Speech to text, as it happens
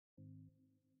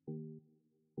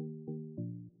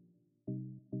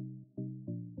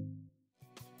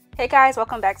Hey guys,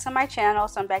 welcome back to my channel.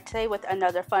 So I'm back today with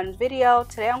another fun video.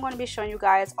 Today I'm going to be showing you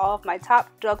guys all of my top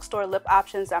drugstore lip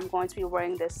options that I'm going to be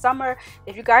wearing this summer.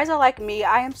 If you guys are like me,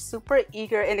 I am super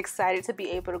eager and excited to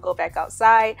be able to go back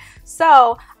outside.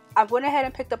 So I went ahead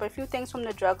and picked up a few things from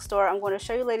the drugstore. I'm going to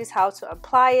show you ladies how to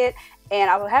apply it, and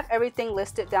I will have everything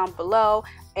listed down below.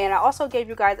 And I also gave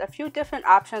you guys a few different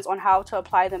options on how to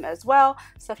apply them as well.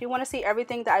 So if you want to see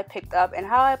everything that I picked up and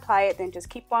how I apply it, then just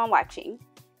keep on watching.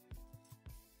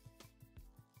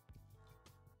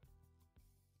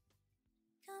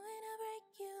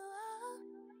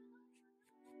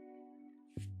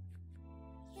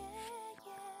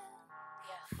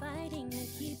 Fighting to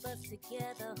keep us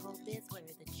together, hope is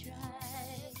worth a try.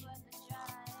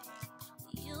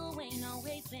 You ain't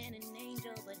always been an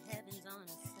angel, but heaven's on our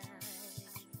side.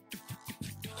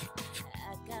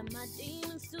 I got my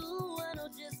demons too, I know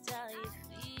just how you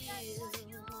feel.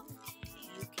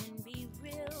 You can be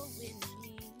real with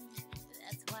me,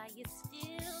 that's why you're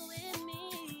still with me.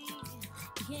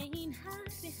 Can't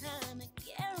hide behind the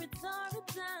carrots or a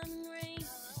tongue ring.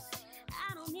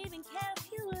 I don't even care if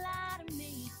you lie to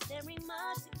me. There ain't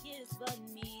much to kiss but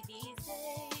me these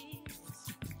days.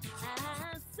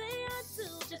 I say I do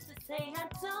just to say I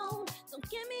don't. Don't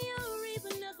give me a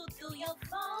reason to go through your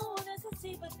phone. That's a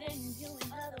deeper than you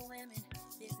and other women.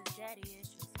 This is daddy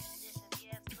issues.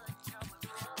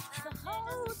 So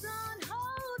hold on,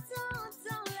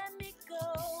 don't let me go.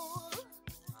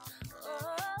 Oh,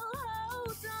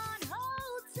 hold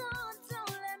on,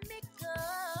 don't let me go.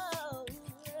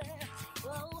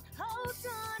 Whoa, hold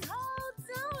on,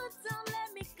 don't let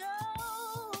me go.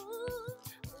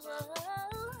 Whoa,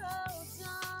 hold on.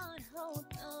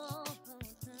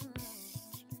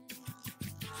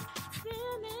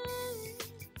 Feelings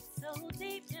so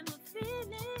deep in my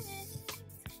feelings.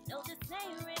 No, this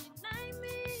ain't really like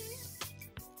me.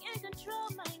 Can't control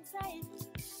my anxiety.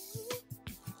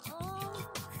 Oh,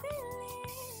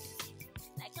 feeling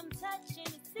like I'm touching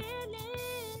the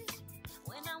ceiling.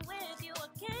 When I'm with you, I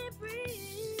can't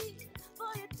breathe.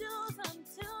 Boy, you do something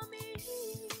to me.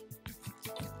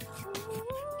 Ooh,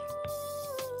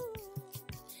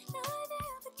 now I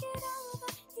never get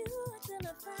over you until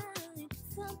I find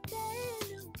something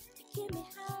new to keep me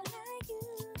high like you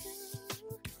do.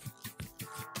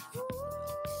 Ooh,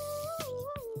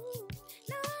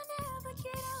 now I never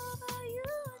get over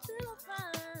you until I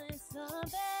find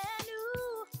something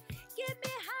new. Get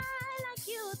me high like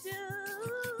you do.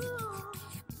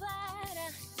 Bada,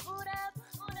 boot up,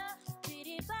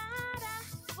 bitty bada,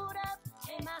 boot up,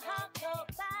 and my heart go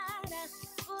bada,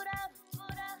 boot up,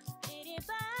 bitty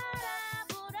bada,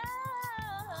 boot up.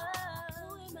 Who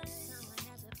am I? Someone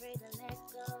that's afraid to let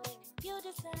go. You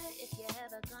decide if you're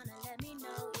ever gonna let me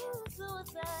know.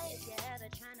 Suicide if you're ever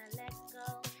trying to let go.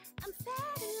 I'm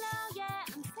sad and low, yeah,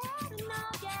 I'm sad and low,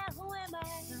 yeah. Who am I?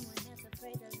 Someone that's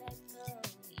afraid to let go.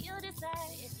 You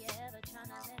decide if you're ever trying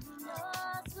to let me know.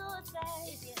 Suicide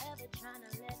if you're ever trying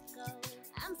to let go.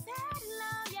 I'm sad and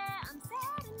low, yeah, I'm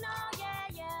sad and low, yeah,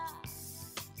 yeah.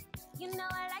 You know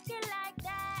I like it like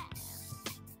that.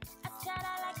 I said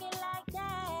I like it like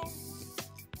that.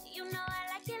 You know I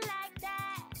like it like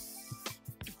that.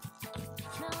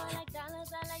 No, I like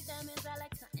dollars, I like diamonds, I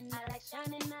like something, I like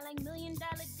shining, I like $1 million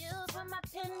deals with my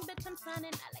pen, bitch, I'm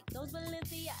signing. I like those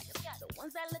Balenciagas, the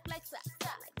ones that look like socks.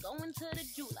 I like going to the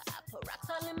jeweler, I put rocks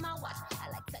all in my watch.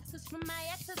 I like texts from my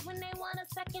exes when they want a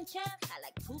second chance. I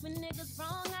like proving niggas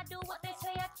wrong, I do what they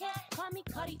say I can't. Call me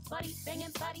Cardi, body,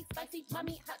 banging body, spicy,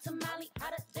 mommy, hot tamale,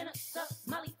 hotter than a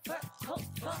Somali, fur, coat,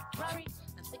 Ferrari.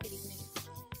 I'm sick of these niggas,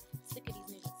 sick of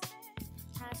these niggas.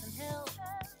 Hide some help,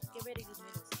 get rid of these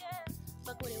niggas.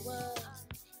 Fuck what it was,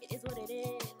 it is what it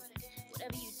is.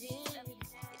 Whatever you did,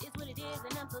 it is what it is,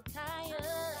 and I'm so tired. I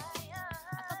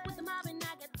fuck with the mob and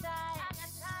I got tired.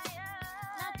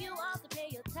 Knock you off to pay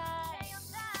your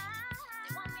tithes.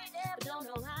 They want me there, but don't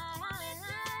know why.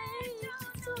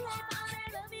 It's too late for all that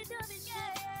lovey-dovey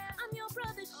shit. I'm your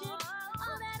brother shit,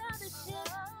 all that other shit.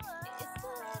 It's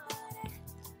too late for all that.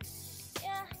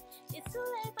 Yeah, it's too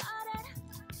late for all that.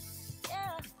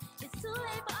 Yeah, it's too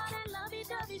late for all that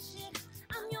lovey-dovey shit.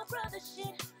 I'm your brother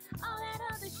shit, all that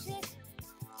other shit.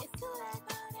 It's too late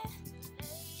for all that.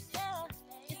 Yeah,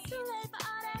 it's too late for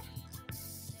all that.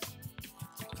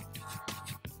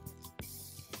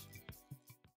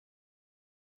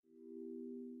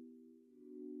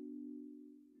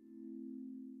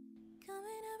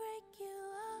 Coming to break you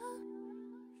up.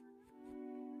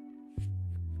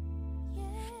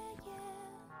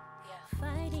 Yeah.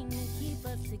 Fighting to keep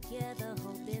us together,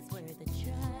 hope is worth a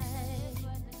try.